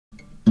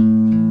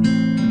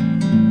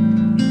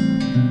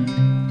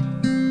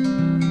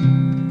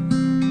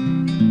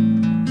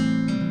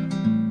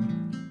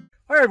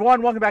Hi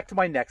everyone, welcome back to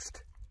my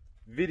next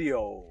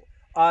video.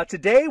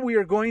 Today we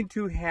are going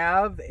to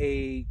have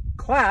a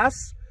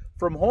class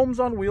from Homes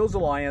on Wheels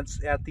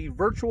Alliance at the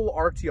virtual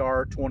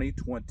RTR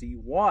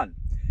 2021.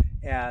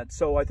 And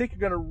so I think you're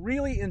going to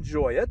really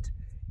enjoy it.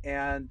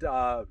 And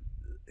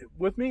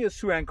with me is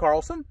Sue Ann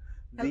Carlson,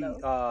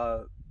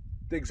 the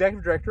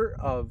Executive Director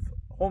of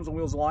Homes on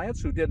Wheels Alliance,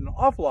 who did an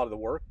awful lot of the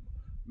work,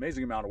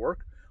 amazing amount of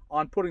work,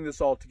 on putting this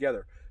all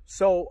together.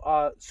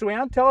 So, Sue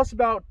Ann, tell us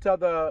about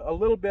a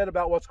little bit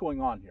about what's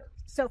going on here.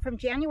 So from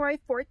January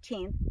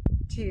 14th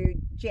to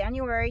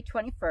January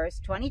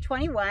 21st,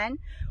 2021,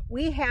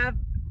 we have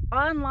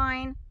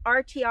online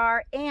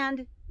RTR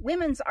and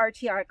women's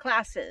RTR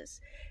classes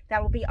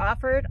that will be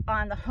offered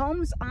on the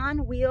Homes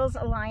on Wheels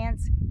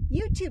Alliance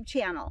YouTube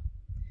channel.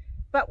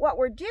 But what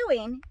we're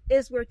doing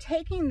is we're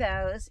taking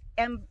those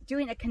and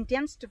doing a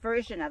condensed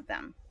version of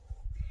them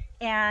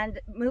and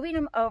moving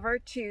them over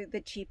to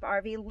the Cheap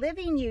RV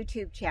Living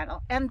YouTube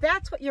channel. And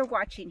that's what you're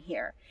watching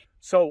here.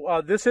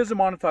 So this is a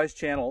monetized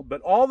channel,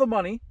 but all the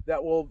money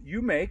that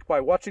you make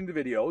by watching the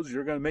videos,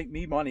 you're going to make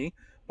me money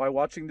by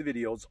watching the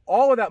videos,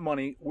 all of that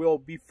money will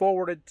be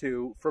forwarded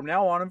to, from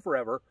now on and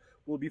forever,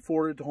 will be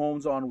forwarded to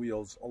Homes on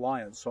Wheels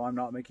Alliance. So I'm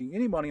not making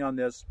any money on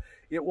this.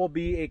 It will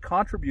be a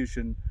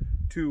contribution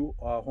to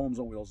Homes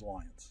on Wheels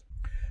Alliance.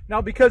 Now,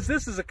 because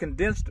this is a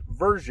condensed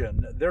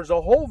version, there's a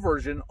whole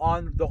version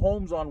on the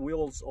Homes on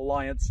Wheels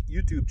Alliance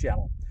YouTube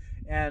channel.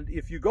 And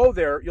if you go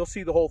there, you'll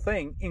see the whole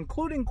thing,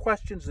 including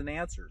questions and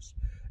answers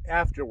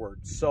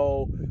afterwards.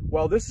 So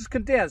while this is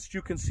condensed,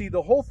 you can see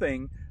the whole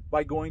thing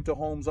by going to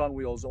Homes on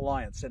Wheels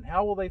Alliance. And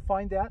how will they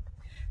find that?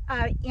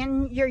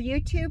 In your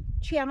YouTube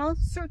channel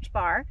search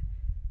bar,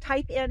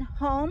 type in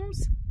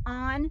Homes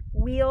on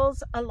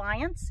Wheels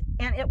Alliance,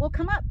 and it will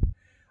come up.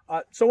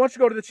 So once you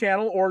go to the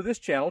channel, or this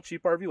channel,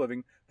 Cheap RV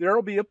Living, there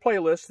will be a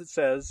playlist that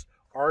says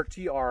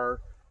RTR,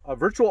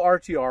 Virtual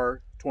RTR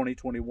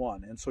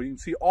 2021. And so you can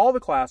see all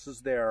the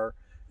classes there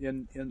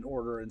in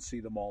order and see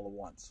them all at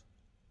once.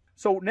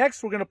 So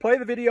next, we're going to play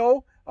the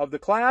video of the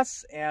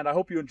class, and I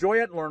hope you enjoy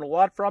it and learn a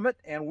lot from it,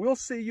 and we'll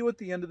see you at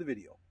the end of the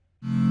video.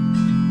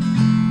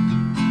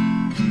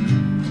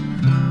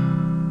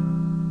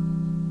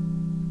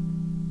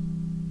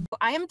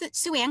 I am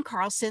Sue Ann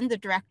Carlson, the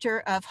Director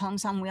of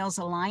Homes on Wheels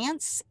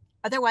Alliance,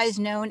 otherwise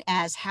known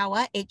as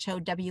HOWA,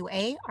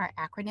 H-O-W-A, our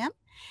acronym.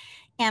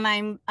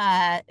 And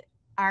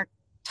our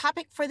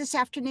topic for this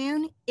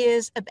afternoon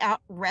is about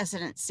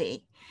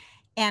residency.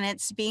 And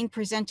it's being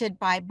presented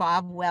by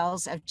Bob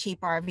Wells of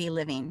Cheap RV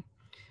Living.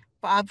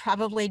 Bob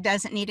probably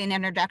doesn't need an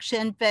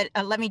introduction, but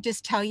let me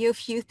just tell you a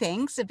few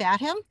things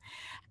about him.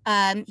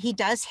 He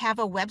does have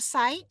a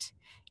website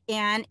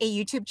and a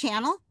YouTube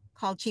channel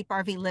called Cheap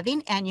RV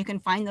Living, and you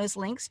can find those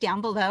links down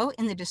below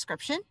in the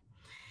description.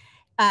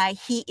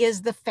 He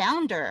is the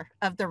founder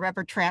of the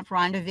Rubber Tramp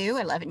Rendezvous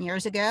 11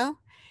 years ago,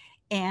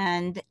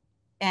 and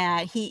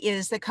he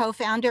is the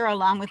co-founder,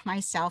 along with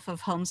myself,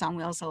 of Homes on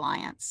Wheels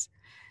Alliance.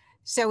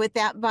 So with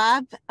that,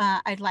 Bob,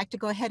 I'd like to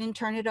go ahead and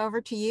turn it over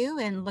to you,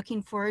 and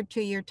looking forward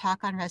to your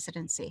talk on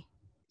residency.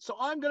 So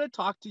I'm going to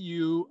talk to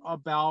you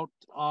about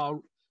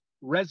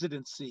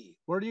residency.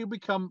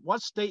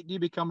 What state do you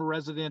become a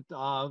resident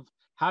of?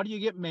 How do you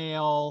get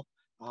mail?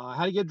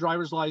 How do you get a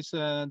driver's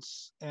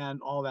license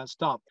and all that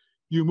stuff?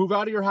 You move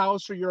out of your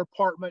house or your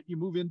apartment, you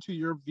move into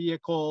your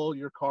vehicle,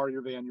 your car,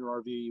 your van,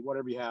 your RV,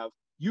 whatever you have.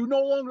 You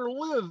no longer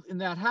live in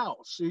that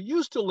house. You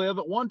used to live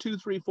at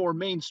 1234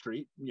 Main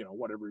Street,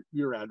 whatever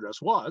your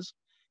address was,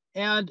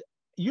 and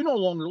you no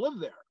longer live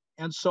there.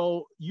 And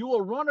so you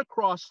will run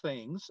across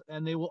things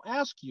and they will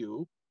ask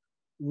you,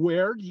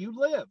 where do you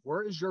live?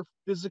 Where is your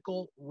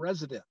physical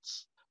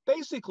residence?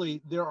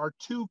 Basically, there are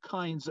two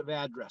kinds of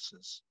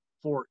addresses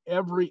for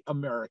every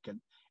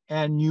American,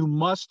 and you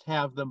must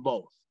have them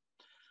both.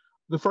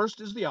 The first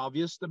is the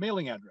obvious, the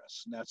mailing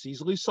address, and that's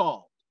easily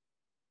solved.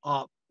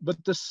 But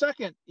the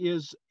second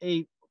is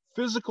a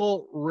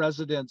physical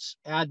residence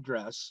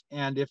address,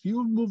 and if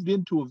you moved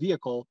into a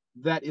vehicle,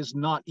 that is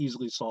not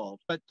easily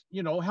solved. But,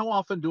 how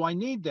often do I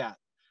need that?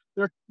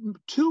 There are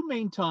two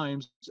main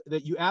times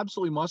that you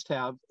absolutely must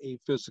have a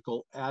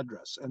physical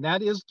address, and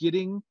that is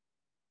getting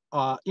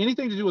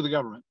anything to do with the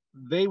government.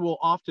 They will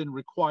often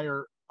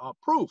require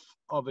proof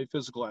of a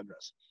physical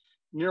address.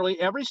 Nearly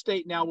every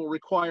state now will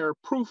require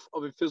proof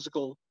of a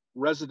physical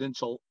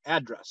residential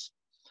address.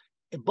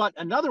 But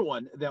another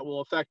one that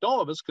will affect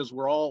all of us, because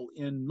we're all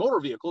in motor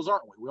vehicles,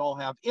 aren't we? We all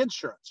have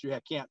insurance.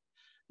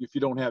 If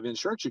you don't have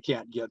insurance, you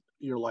can't get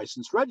your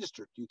license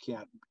registered. You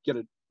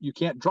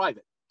can't drive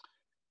it.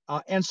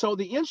 And so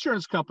the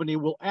insurance company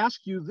will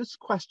ask you this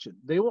question.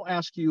 They will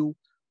ask you,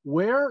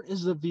 where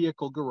is the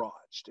vehicle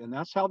garaged? And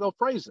that's how they'll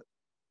phrase it.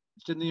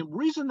 And the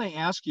reason they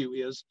ask you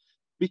is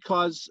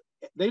because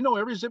they know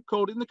every zip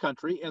code in the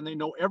country, and they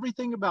know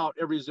everything about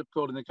every zip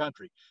code in the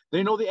country.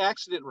 They know the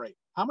accident rate.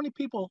 How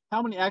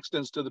many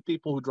accidents do the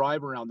people who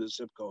drive around this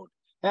zip code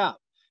have?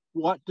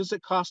 what does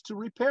it cost to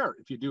repair?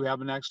 If you do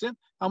have an accident,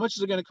 how much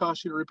is it going to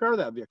cost you to repair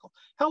that vehicle?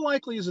 How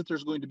likely is it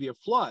there's going to be a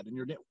flood and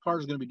your car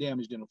is going to be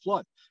damaged in a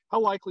flood? How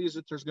likely is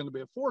it there's going to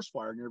be a forest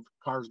fire and your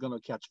car is going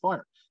to catch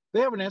fire?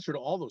 They have an answer to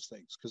all those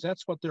things because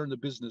that's what they're in the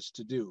business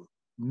to do.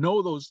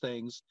 Know those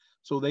things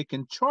so they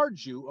can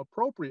charge you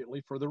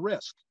appropriately for the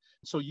risk.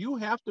 So you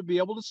have to be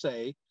able to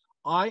say,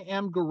 I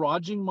am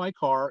garaging my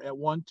car at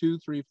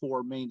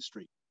 1234 Main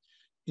Street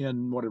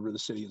in whatever the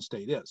city and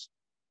state is.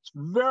 It's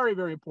very,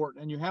 very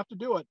important. And you have to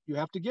do it. You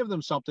have to give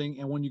them something.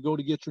 And when you go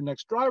to get your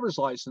next driver's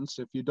license,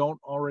 if you don't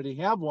already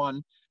have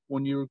one,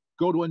 when you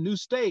go to a new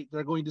state,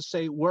 they're going to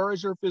say, where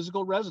is your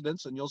physical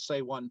residence? And you'll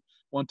say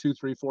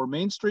 1234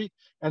 Main Street.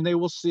 And they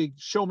will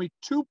show me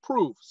 2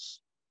 proofs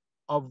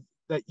of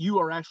that you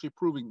are actually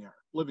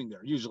living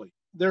there, usually.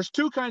 There's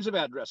 2 kinds of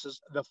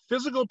addresses. The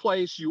physical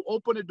place, you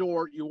open a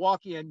door, you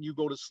walk in, you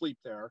go to sleep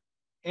there,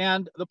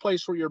 and the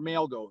place where your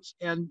mail goes.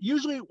 And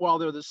usually, while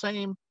they're the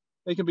same,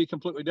 they can be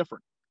completely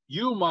different.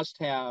 You must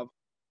have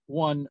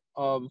one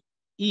of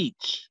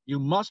each. You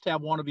must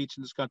have one of each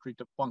in this country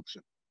to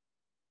function.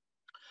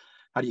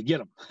 How do you get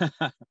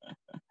them?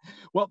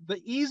 Well,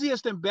 the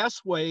easiest and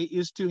best way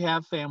is to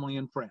have family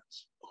and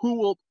friends who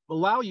will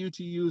allow you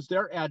to use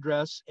their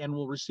address and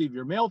will receive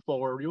your mail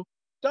for you.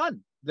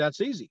 Done. That's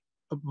easy.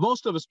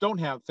 Most of us don't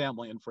have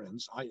family and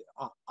friends.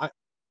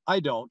 I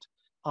don't.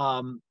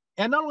 And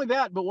not only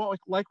that, but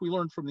like we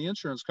learned from the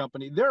insurance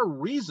company, there are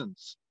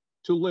reasons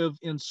to live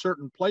in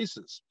certain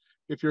places.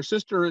 If your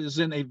sister is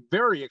in a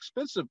very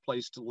expensive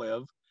place to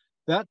live,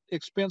 that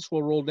expense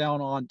will roll down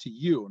onto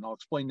you. And I'll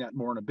explain that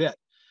more in a bit.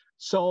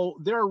 So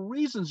there are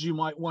reasons you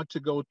might want to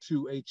go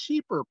to a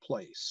cheaper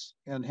place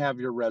and have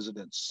your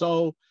residence.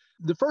 So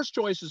the first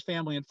choice is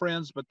family and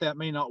friends, but that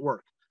may not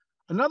work.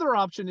 Another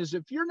option is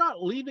if you're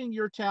not leaving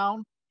your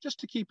town, just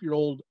to keep your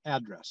old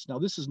address. Now,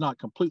 this is not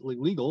completely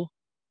legal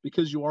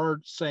because you are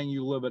saying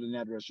you live at an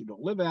address you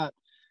don't live at,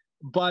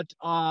 but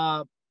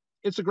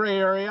it's a gray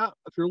area.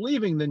 If you're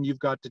leaving, then you've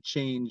got to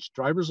change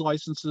driver's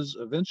licenses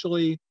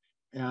eventually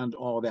and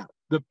all that.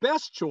 The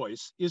best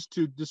choice is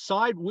to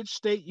decide which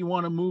state you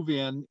want to move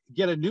in,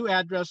 get a new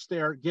address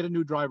there, get a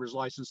new driver's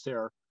license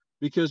there,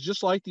 because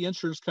just like the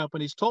insurance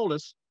companies told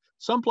us,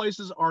 some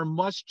places are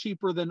much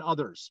cheaper than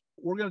others.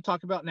 We're going to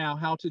talk about now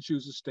how to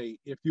choose a state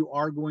if you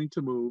are going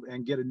to move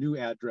and get a new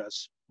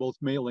address, both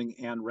mailing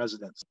and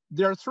residence.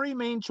 There are 3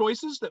 main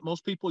choices that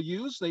most people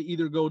use. They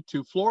either go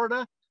to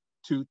Florida,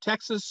 to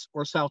Texas,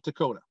 or South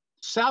Dakota.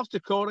 South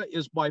Dakota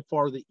is by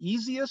far the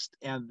easiest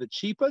and the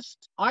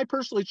cheapest. I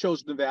personally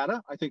chose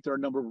Nevada. I think there are a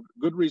number of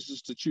good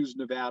reasons to choose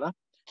Nevada.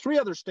 3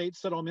 other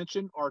states that I'll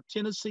mention are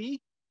Tennessee.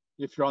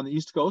 If you're on the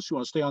East Coast, you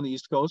want to stay on the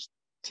East Coast.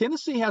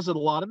 Tennessee has a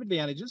lot of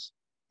advantages.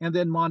 And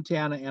then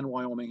Montana and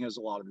Wyoming has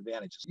a lot of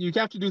advantages. You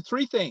have to do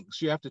 3 things.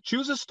 You have to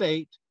choose a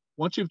state.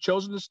 Once you've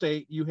chosen the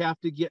state, you have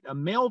to get a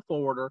mail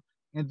forwarder,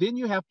 and then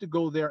you have to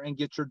go there and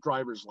get your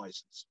driver's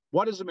license.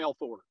 What is a mail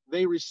forwarder?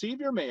 They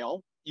receive your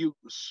mail. You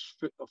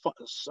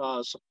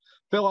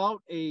fill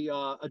out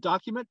a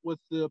document with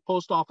the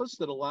post office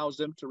that allows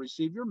them to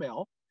receive your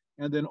mail,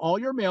 and then all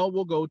your mail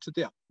will go to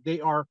them.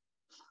 They are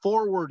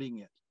forwarding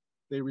it.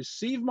 They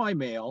receive my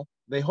mail.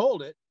 They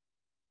hold it.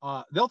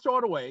 They'll throw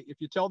it away. If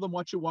you tell them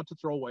what you want to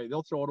throw away,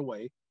 they'll throw it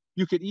away.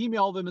 You could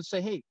email them and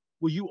say, hey,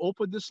 will you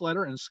open this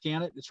letter and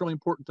scan it? It's really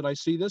important that I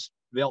see this.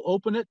 They'll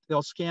open it,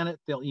 they'll scan it,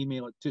 they'll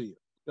email it to you.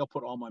 They'll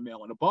put all my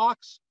mail in a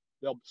box.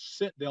 They'll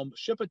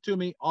ship it to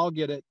me. I'll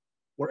get it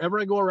wherever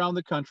I go around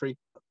the country.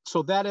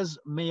 So that is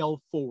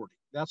mail forwarding.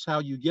 That's how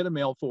you get a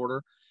mail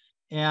forwarder.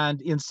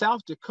 And in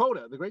South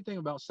Dakota, the great thing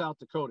about South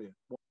Dakota,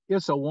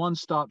 it's a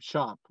one-stop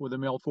shop with a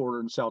mail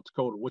forwarder in South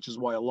Dakota, which is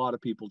why a lot of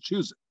people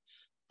choose it.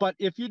 But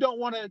if you don't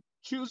want to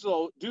choose,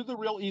 though, do the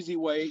real easy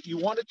way. You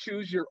want to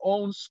choose your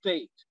own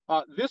state.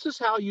 This is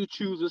how you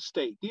choose a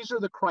state. These are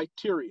the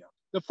criteria.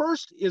 The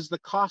first is the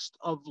cost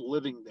of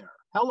living there.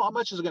 How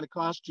much is it going to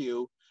cost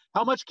you?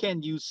 How much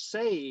can you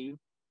save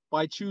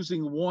by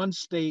choosing one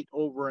state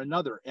over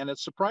another? And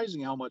it's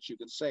surprising how much you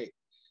can save.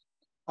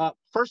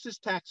 First is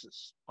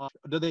taxes.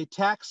 Do they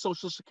tax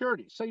Social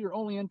Security? Say your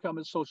only income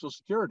is Social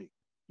Security.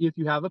 If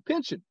you have a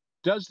pension,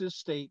 does this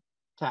state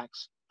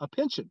tax a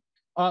pension?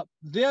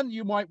 Then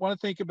you might want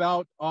to think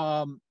about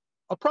a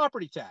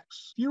property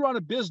tax. If you run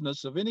a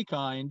business of any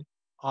kind,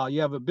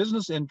 you have a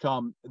business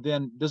income,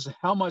 then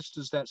how much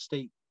does that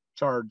state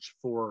charge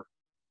for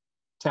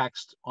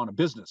tax on a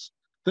business?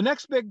 The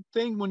next big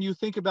thing when you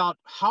think about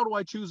how do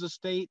I choose a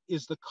state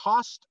is the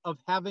cost of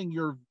having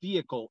your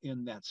vehicle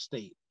in that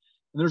state.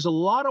 And there's a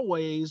lot of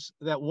ways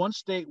that one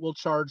state will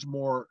charge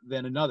more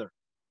than another.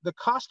 The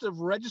cost of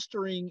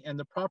registering and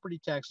the property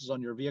taxes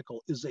on your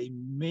vehicle is a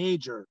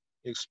major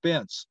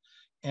expense.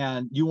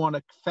 And you want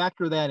to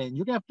factor that in.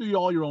 You're going to have to do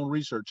all your own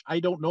research. I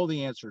don't know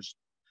the answers.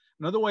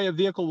 Another way a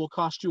vehicle will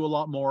cost you a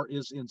lot more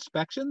is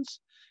inspections.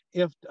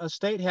 If a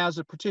state has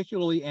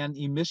particularly an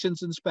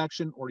emissions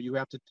inspection, or you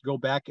have to go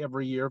back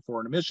every year for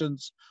an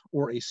emissions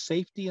or a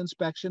safety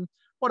inspection,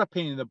 what a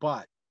pain in the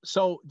butt.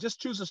 So just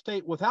choose a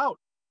state without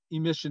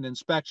emission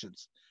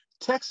inspections.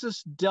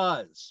 Texas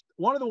does.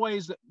 One of the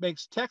ways that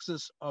makes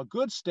Texas a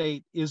good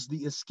state is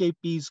the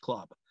Escapees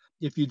Club.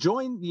 If you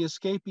join the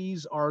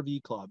Escapees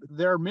RV Club,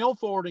 their mail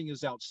forwarding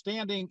is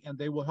outstanding, and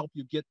they will help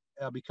you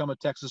become a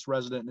Texas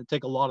resident and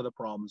take a lot of the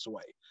problems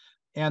away.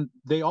 And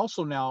they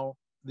also now,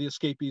 the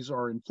Escapees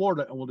are in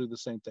Florida, and will do the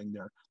same thing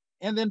there.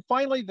 And then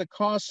finally, the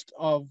cost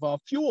of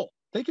fuel.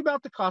 Think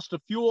about the cost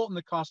of fuel and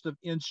the cost of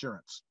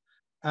insurance.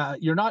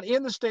 You're not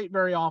in the state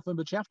very often,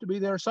 but you have to be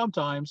there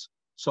sometimes.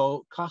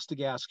 So cost of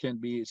gas can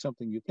be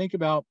something you think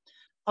about.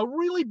 A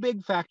really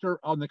big factor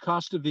on the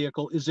cost of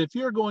vehicle is if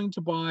you're going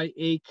to buy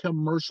a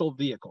commercial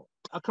vehicle.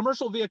 A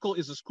commercial vehicle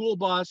is a school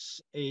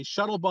bus, a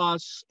shuttle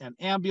bus, an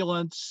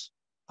ambulance,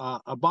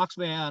 a box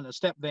van, a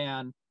step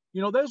van.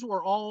 You know, those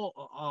were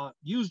all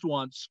used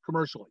once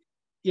commercially.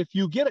 If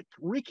you get it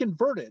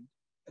reconverted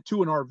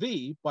to an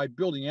RV by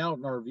building out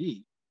an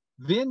RV,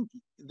 then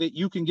that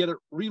you can get it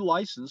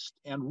relicensed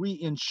and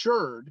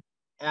reinsured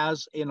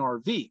as an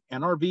RV.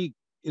 An RV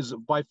is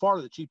by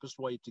far the cheapest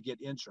way to get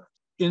insurance.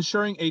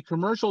 Insuring a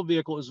commercial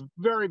vehicle is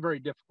very, very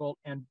difficult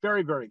and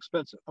very, very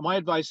expensive. My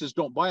advice is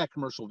don't buy a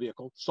commercial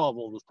vehicle to solve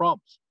all those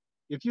problems.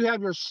 If you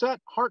have your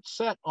heart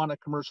set on a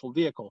commercial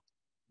vehicle,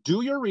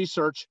 do your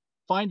research,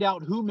 find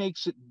out who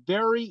makes it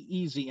very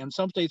easy, and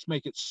some states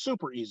make it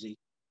super easy,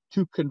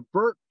 to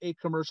convert a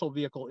commercial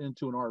vehicle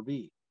into an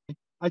RV.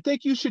 I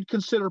think you should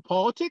consider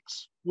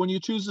politics when you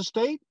choose a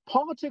state.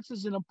 Politics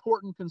is an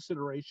important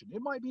consideration.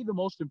 It might be the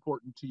most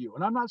important to you.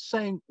 And I'm not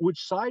saying which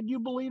side you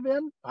believe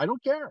in. I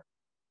don't care.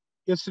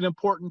 It's an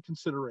important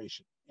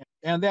consideration.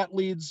 And that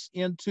leads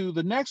into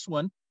the next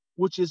one,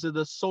 which is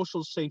the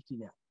social safety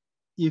net.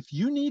 If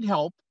you need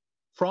help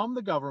from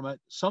the government,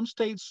 some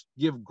states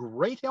give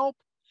great help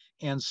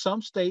and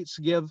some states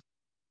give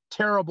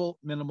terrible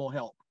minimal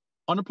help.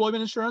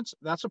 Unemployment insurance,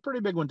 that's a pretty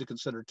big one to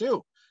consider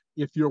too.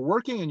 If you're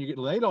working and you get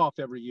laid off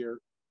every year,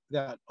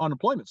 that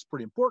unemployment's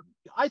pretty important.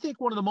 I think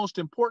one of the most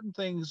important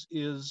things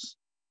is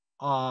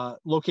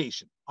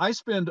location. I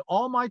spend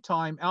all my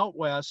time out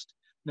west.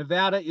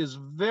 Nevada is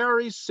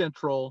very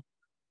central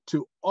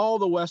to all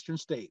the western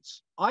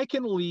states. I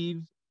can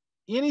leave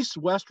any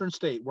western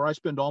state where I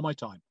spend all my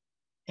time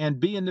and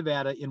be in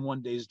Nevada in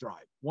 1 day's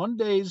drive. 1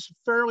 day's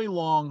fairly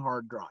long,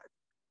 hard drive.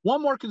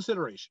 One more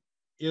consideration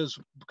is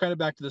kind of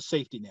back to the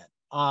safety net.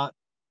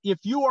 If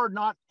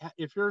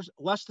you're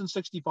less than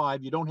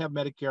 65, you don't have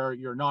Medicare,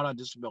 you're not on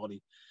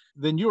disability,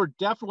 then you are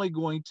definitely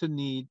going to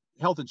need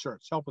health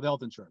insurance, help with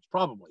health insurance,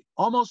 probably.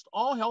 Almost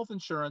all health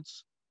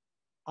insurance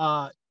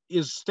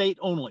is state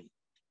only.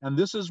 And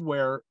this is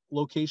where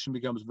location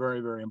becomes very,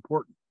 very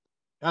important.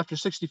 After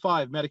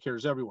 65, Medicare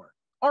is everywhere.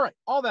 All right,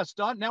 all that's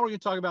done. Now we're going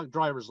to talk about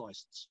driver's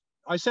license.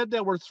 I said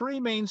there were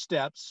 3 main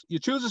steps. You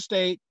choose a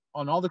state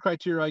on all the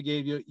criteria I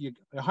gave you. You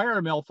hire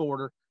a mail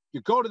forwarder. You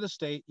go to the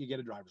state, you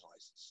get a driver's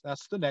license.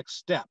 That's the next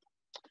step.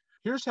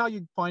 Here's how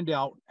you find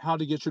out how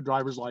to get your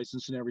driver's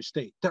license in every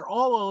state. They're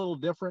all a little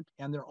different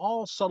and they're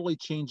all subtly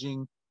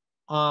changing.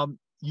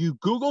 You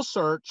Google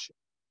search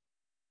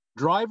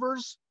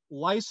driver's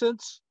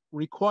license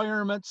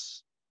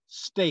requirements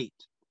state.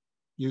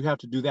 You have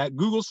to do that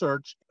Google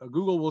search.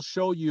 Google will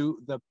show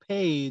you the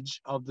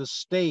page of the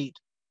state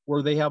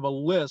where they have a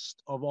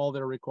list of all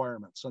their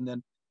requirements. And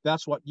then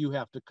that's what you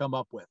have to come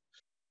up with.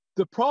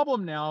 The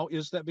problem now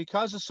is that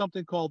because of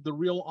something called the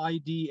Real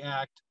ID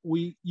Act,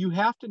 you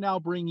have to now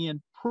bring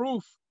in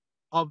proof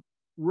of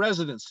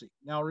residency.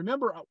 Now,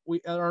 remember,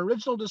 at our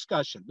original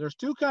discussion, there's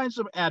 2 kinds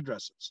of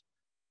addresses.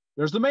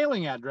 There's the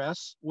mailing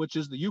address, which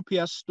is the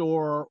UPS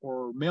store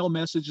or mail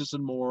messages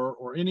and more,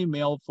 or any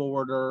mail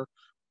forwarder.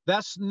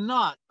 That's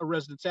not a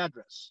residence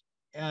address.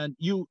 And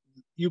you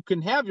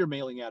can have your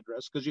mailing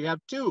address because you have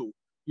 2.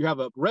 You have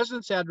a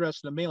residence address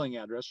and a mailing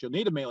address. You'll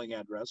need a mailing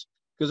address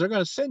because they're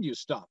going to send you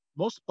stuff.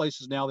 Most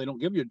places now, they don't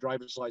give you a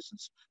driver's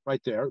license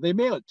right there. They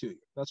mail it to you.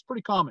 That's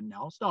pretty common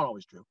now. It's not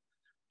always true.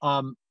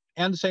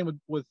 And the same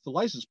with the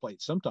license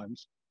plates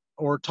sometimes,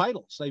 or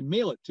titles. They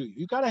mail it to you.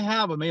 You got to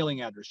have a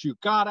mailing address. You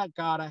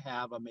gotta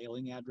have a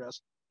mailing address.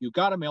 You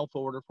got a mail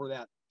forwarder for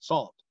that,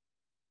 solved.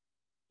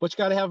 But you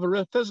got to have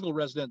a physical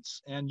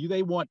residence, and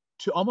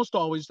almost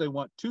always they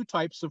want 2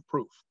 types of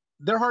proof.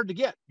 They're hard to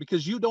get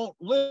because you don't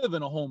live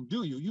in a home,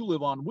 do you? You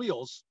live on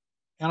wheels.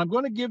 And I'm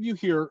going to give you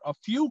here a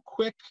few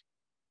quick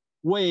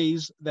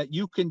ways that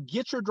you can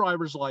get your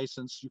driver's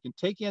license. You can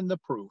take in the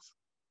proof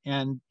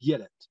and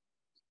get it.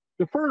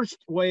 The first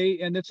way,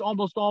 and it's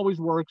almost always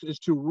works, is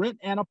to rent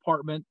an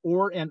apartment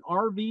or an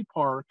RV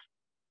park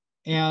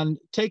and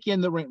take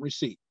in the rent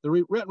receipt.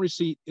 The rent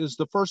receipt is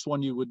the first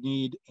one you would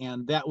need,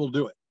 and that will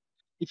do it.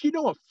 If you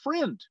know a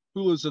friend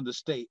who lives in the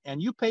state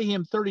and you pay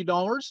him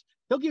 $30,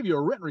 he'll give you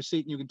a rent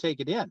receipt and you can take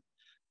it in.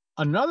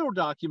 Another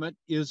document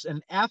is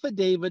an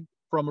affidavit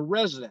from a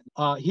resident.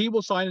 He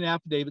will sign an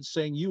affidavit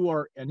saying you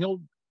are, and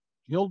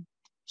he'll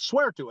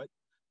swear to it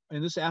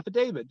in this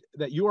affidavit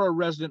that you are a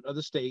resident of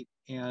the state,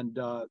 and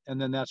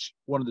then that's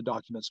one of the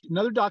documents.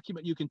 Another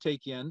document you can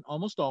take in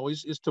almost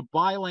always is to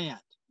buy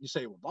land. You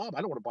say, well, Bob,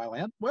 I don't want to buy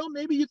land. Well,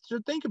 maybe you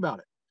should think about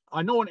it.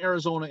 I know in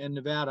Arizona and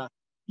Nevada,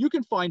 You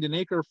can find an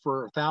acre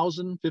for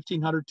 $1,000,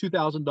 $1,500,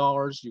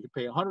 $2,000. You can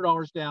pay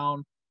 $100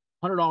 down,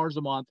 $100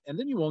 a month, and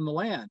then you own the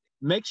land.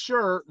 Make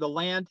sure the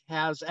land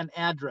has an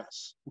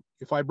address.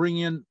 If I bring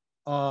in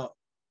a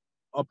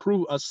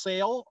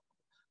sale,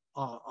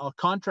 a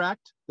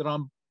contract that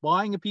I'm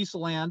buying a piece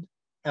of land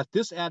at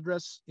this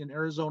address in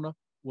Arizona,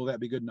 will that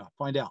be good enough?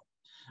 Find out.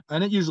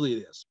 And it usually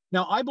is.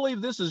 Now, I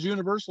believe this is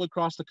universal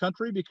across the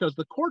country because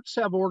the courts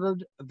have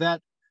ordered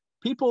that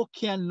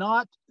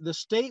the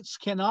states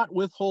cannot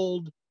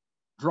withhold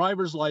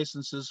driver's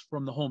licenses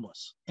from the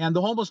homeless. And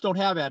the homeless don't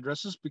have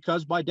addresses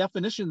because by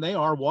definition, they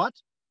are what?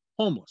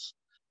 Homeless.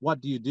 What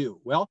do?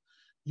 Well,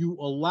 you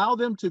allow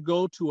them to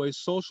go to a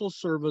social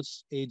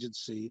service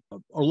agency,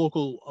 a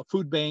local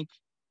food bank,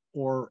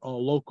 or a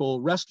local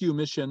rescue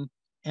mission,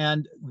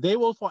 and they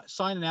will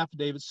sign an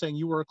affidavit saying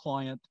you are a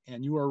client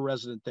and you are a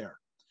resident there.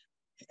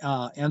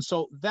 And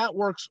so that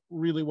works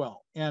really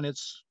well, and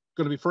it's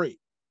going to be free.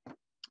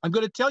 I'm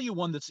going to tell you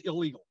one that's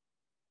illegal,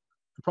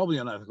 probably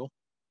unethical,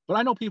 but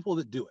I know people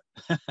that do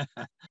it.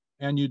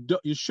 And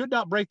you should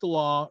not break the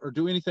law or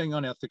do anything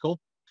unethical.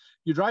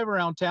 You drive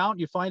around town,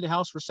 you find a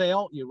house for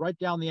sale, you write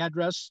down the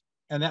address,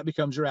 and that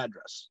becomes your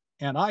address.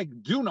 And I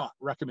do not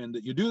recommend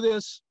that you do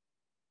this,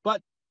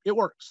 but it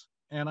works.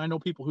 And I know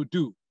people who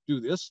do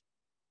this.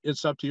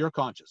 It's up to your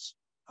conscience.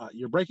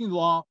 You're breaking the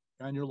law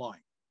and you're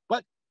lying.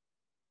 But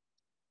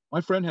my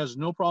friend has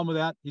no problem with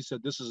that. He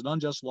said, this is an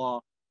unjust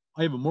law.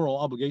 I have a moral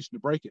obligation to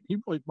break it.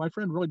 My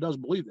friend really does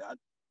believe that.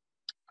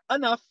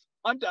 Enough.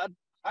 I'm done.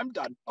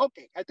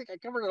 Okay, I think I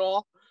covered it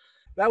all.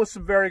 That was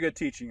some very good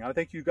teaching. I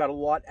think you got a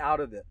lot out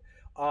of it.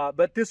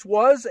 But this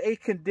was a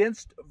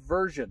condensed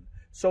version.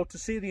 So to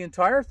see the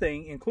entire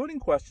thing, including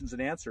questions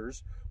and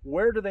answers,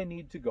 where do they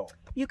need to go?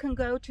 You can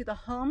go to the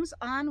Homes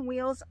on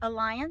Wheels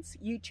Alliance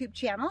YouTube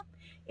channel.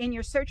 In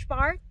your search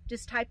bar,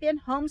 just type in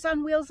Homes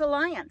on Wheels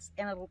Alliance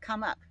and it'll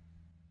come up.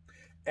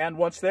 And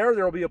once there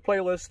will be a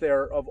playlist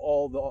there of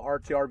all the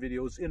RTR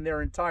videos in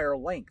their entire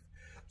length.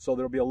 So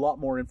there'll be a lot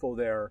more info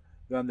there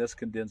than this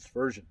condensed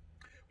version.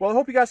 Well, I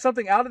hope you got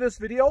something out of this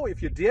video.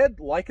 If you did,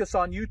 like us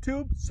on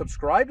YouTube,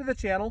 subscribe to the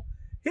channel,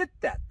 hit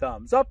that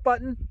thumbs up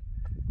button,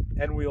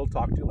 and we'll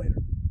talk to you later.